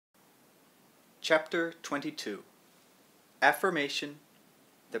Chapter 22 Affirmation,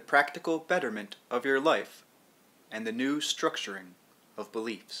 the Practical Betterment of Your Life, and the New Structuring of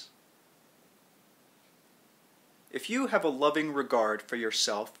Beliefs. If you have a loving regard for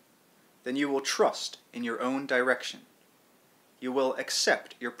yourself, then you will trust in your own direction. You will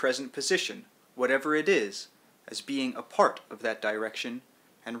accept your present position, whatever it is, as being a part of that direction,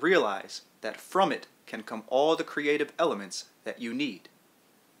 and realize that from it can come all the creative elements that you need.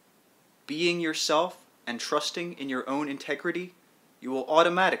 Being yourself and trusting in your own integrity, you will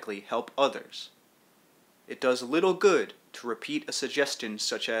automatically help others. It does little good to repeat a suggestion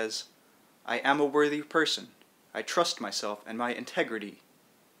such as, "I am a worthy person, I trust myself and my integrity,"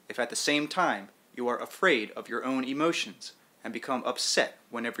 if at the same time you are afraid of your own emotions and become upset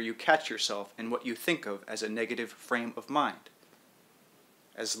whenever you catch yourself in what you think of as a negative frame of mind.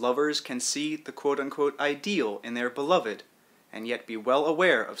 As lovers can see the quote-unquote ideal in their beloved, and yet be well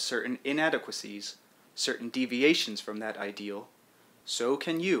aware of certain inadequacies, certain deviations from that ideal, so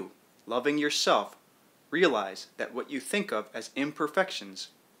can you, loving yourself, realize that what you think of as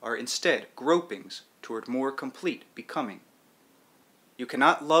imperfections are instead gropings toward more complete becoming. You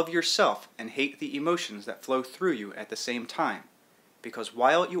cannot love yourself and hate the emotions that flow through you at the same time, because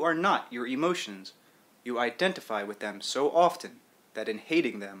while you are not your emotions, you identify with them so often that in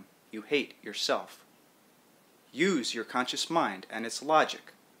hating them, you hate yourself. Use your conscious mind and its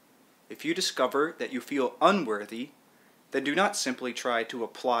logic. If you discover that you feel unworthy, then do not simply try to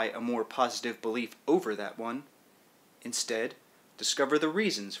apply a more positive belief over that one. Instead, discover the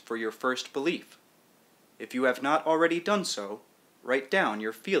reasons for your first belief. If you have not already done so, write down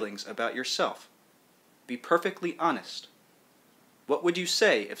your feelings about yourself. Be perfectly honest. What would you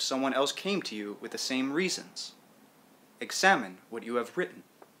say if someone else came to you with the same reasons? Examine what you have written.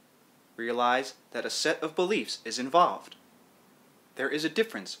 Realize that a set of beliefs is involved. There is a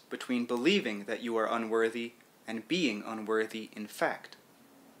difference between believing that you are unworthy and being unworthy in fact.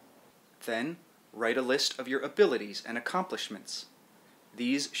 Then, write a list of your abilities and accomplishments.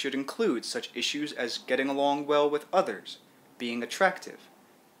 These should include such issues as getting along well with others, being attractive,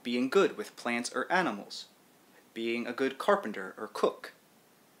 being good with plants or animals, being a good carpenter or cook.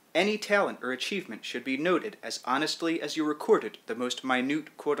 Any talent or achievement should be noted as honestly as you recorded the most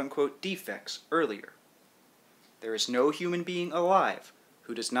minute quote-unquote defects earlier. There is no human being alive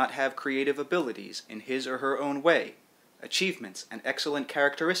who does not have creative abilities in his or her own way, achievements and excellent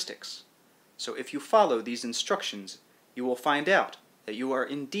characteristics. So if you follow these instructions, you will find out that you are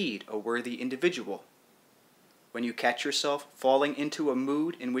indeed a worthy individual. When you catch yourself falling into a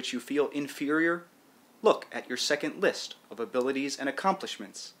mood in which you feel inferior, look at your second list of abilities and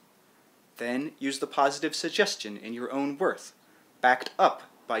accomplishments. Then use the positive suggestion in your own worth, backed up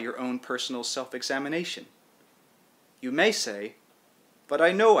by your own personal self-examination. You may say, "But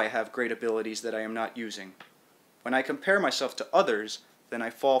I know I have great abilities that I am not using. When I compare myself to others, then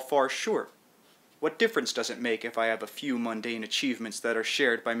I fall far short. What difference does it make if I have a few mundane achievements that are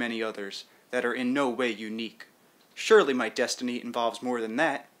shared by many others, that are in no way unique? Surely my destiny involves more than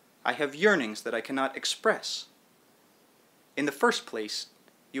that. I have yearnings that I cannot express." In the first place,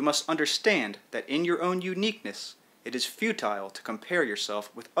 you must understand that in your own uniqueness, it is futile to compare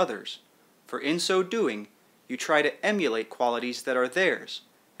yourself with others, for in so doing, you try to emulate qualities that are theirs,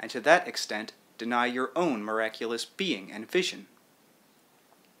 and to that extent deny your own miraculous being and vision.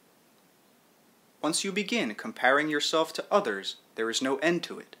 Once you begin comparing yourself to others, there is no end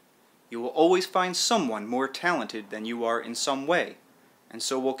to it. You will always find someone more talented than you are in some way, and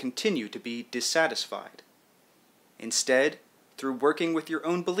so will continue to be dissatisfied. Instead, through working with your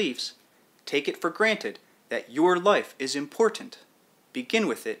own beliefs, take it for granted that your life is important. Begin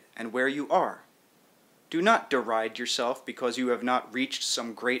with it and where you are. Do not deride yourself because you have not reached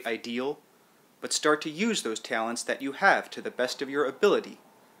some great ideal, but start to use those talents that you have to the best of your ability,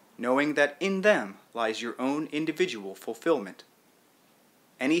 knowing that in them lies your own individual fulfillment.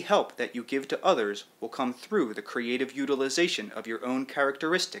 Any help that you give to others will come through the creative utilization of your own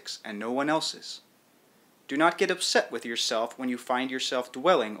characteristics and no one else's. Do not get upset with yourself when you find yourself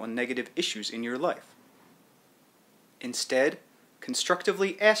dwelling on negative issues in your life. Instead,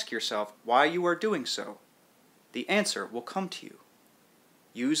 constructively ask yourself why you are doing so. The answer will come to you.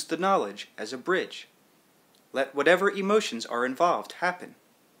 Use the knowledge as a bridge. Let whatever emotions are involved happen.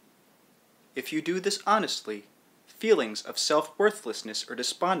 If you do this honestly, feelings of self-worthlessness or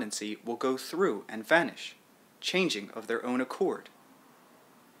despondency will go through and vanish, changing of their own accord.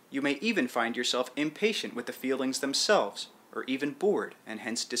 You may even find yourself impatient with the feelings themselves, or even bored, and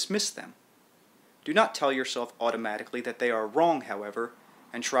hence dismiss them. Do not tell yourself automatically that they are wrong, however,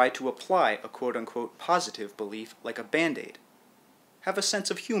 and try to apply a quote-unquote positive belief like a band-aid. Have a sense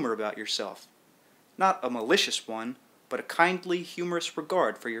of humor about yourself. not a malicious one, but a kindly, humorous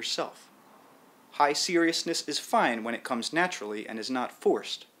regard for yourself. High seriousness is fine when it comes naturally and is not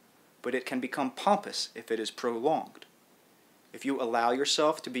forced, but it can become pompous if it is prolonged. If you allow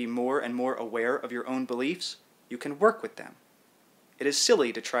yourself to be more and more aware of your own beliefs, you can work with them. It is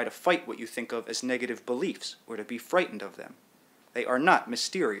silly to try to fight what you think of as negative beliefs or to be frightened of them. They are not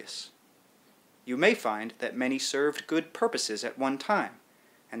mysterious. You may find that many served good purposes at one time,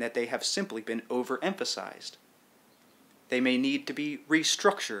 and that they have simply been overemphasized. They may need to be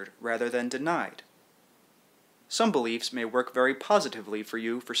restructured rather than denied. Some beliefs may work very positively for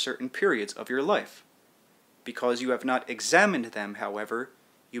you for certain periods of your life. Because you have not examined them, however,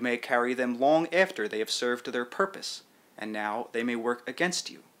 you may carry them long after they have served their purpose, and now they may work against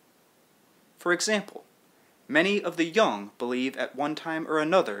you. For example, many of the young believe at one time or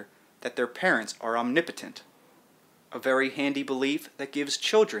another that their parents are omnipotent, a very handy belief that gives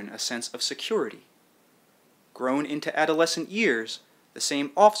children a sense of security. Grown into adolescent years, the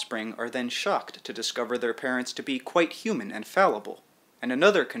same offspring are then shocked to discover their parents to be quite human and fallible, and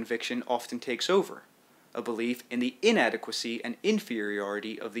another conviction often takes over, a belief in the inadequacy and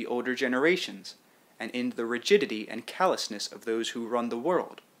inferiority of the older generations, and in the rigidity and callousness of those who run the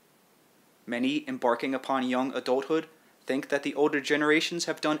world. Many embarking upon young adulthood think that the older generations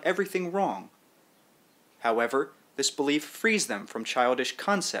have done everything wrong. However, this belief frees them from childish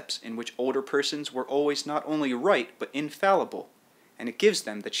concepts in which older persons were always not only right but infallible, and it gives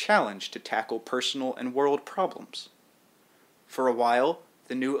them the challenge to tackle personal and world problems. For a while,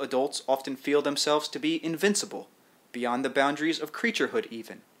 the new adults often feel themselves to be invincible, beyond the boundaries of creaturehood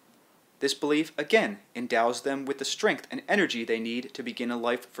even. This belief again endows them with the strength and energy they need to begin a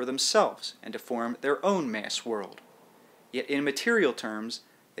life for themselves and to form their own mass world. Yet in material terms,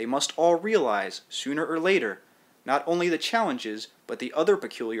 they must all realize, sooner or later, not only the challenges, but the other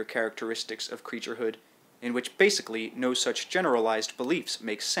peculiar characteristics of creaturehood, in which basically no such generalized beliefs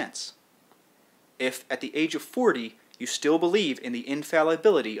make sense. If, at the age of 40, you still believe in the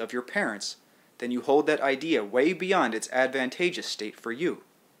infallibility of your parents, then you hold that idea way beyond its advantageous state for you.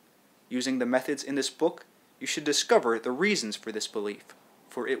 Using the methods in this book, you should discover the reasons for this belief,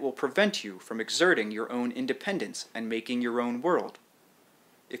 for it will prevent you from exerting your own independence and making your own world.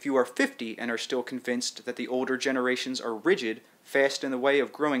 If you are 50 and are still convinced that the older generations are rigid, fast in the way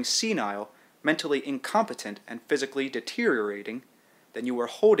of growing senile, mentally incompetent, and physically deteriorating, then you are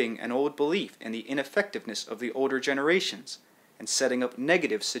holding an old belief in the ineffectiveness of the older generations and setting up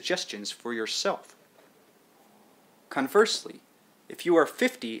negative suggestions for yourself. Conversely, if you are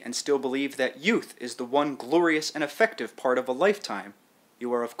 50 and still believe that youth is the one glorious and effective part of a lifetime,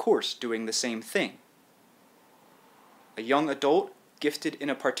 you are of course doing the same thing. A young adult, gifted in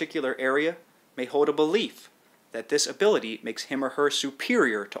a particular area, may hold a belief that this ability makes him or her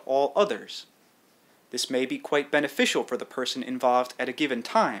superior to all others. This may be quite beneficial for the person involved at a given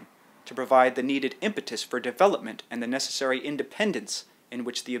time, to provide the needed impetus for development and the necessary independence in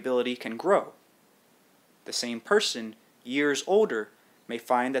which the ability can grow. The same person, years older, may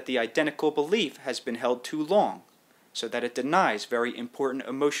find that the identical belief has been held too long, so that it denies very important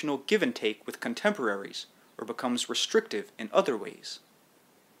emotional give and take with contemporaries, or becomes restrictive in other ways.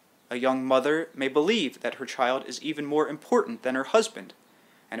 A young mother may believe that her child is even more important than her husband,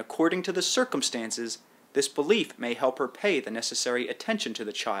 and according to the circumstances, this belief may help her pay the necessary attention to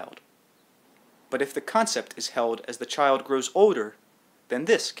the child. But if the concept is held as the child grows older, then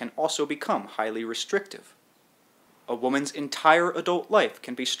this can also become highly restrictive. A woman's entire adult life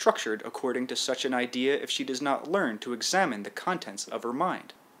can be structured according to such an idea if she does not learn to examine the contents of her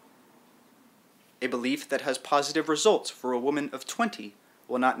mind. A belief that has positive results for a woman of 20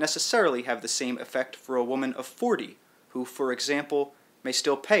 will not necessarily have the same effect for a woman of 40, who, for example, may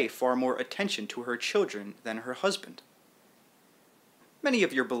still pay far more attention to her children than her husband. Many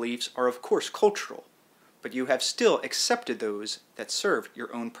of your beliefs are of course cultural, but you have still accepted those that serve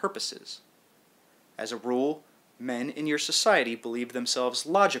your own purposes. As a rule, men in your society believe themselves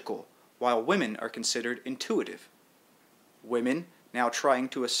logical, while women are considered intuitive. Women, now trying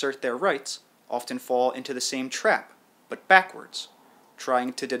to assert their rights, often fall into the same trap, but backwards,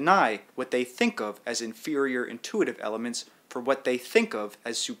 trying to deny what they think of as inferior intuitive elements for what they think of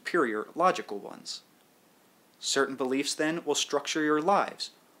as superior logical ones. Certain beliefs then will structure your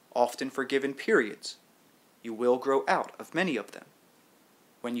lives, often for given periods. You will grow out of many of them.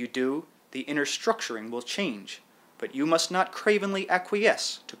 When you do, the inner structuring will change, but you must not cravenly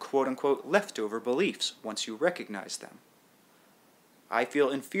acquiesce to quote-unquote leftover beliefs once you recognize them. I feel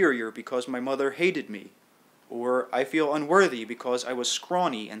inferior because my mother hated me, or I feel unworthy because I was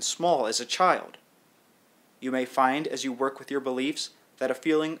scrawny and small as a child. You may find as you work with your beliefs that a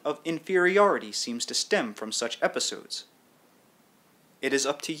feeling of inferiority seems to stem from such episodes. It is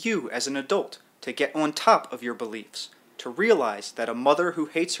up to you as an adult to get on top of your beliefs, to realize that a mother who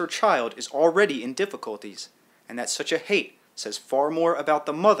hates her child is already in difficulties, and that such a hate says far more about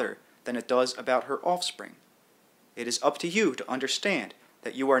the mother than it does about her offspring. It is up to you to understand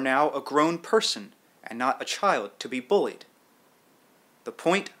that you are now a grown person and not a child to be bullied. The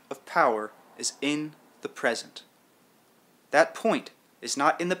point of power is in the present. That point is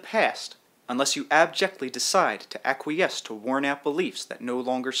not in the past unless you abjectly decide to acquiesce to worn-out beliefs that no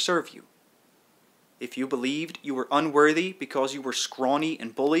longer serve you. If you believed you were unworthy because you were scrawny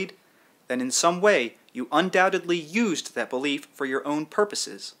and bullied, then in some way you undoubtedly used that belief for your own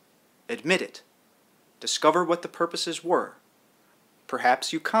purposes. Admit it. Discover what the purposes were.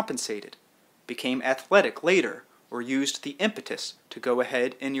 Perhaps you compensated, became athletic later, or used the impetus to go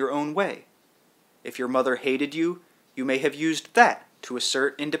ahead in your own way. If your mother hated you, you may have used that to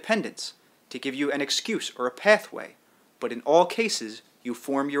assert independence, to give you an excuse or a pathway, but in all cases you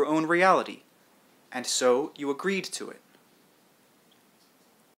form your own reality, and so you agreed to it.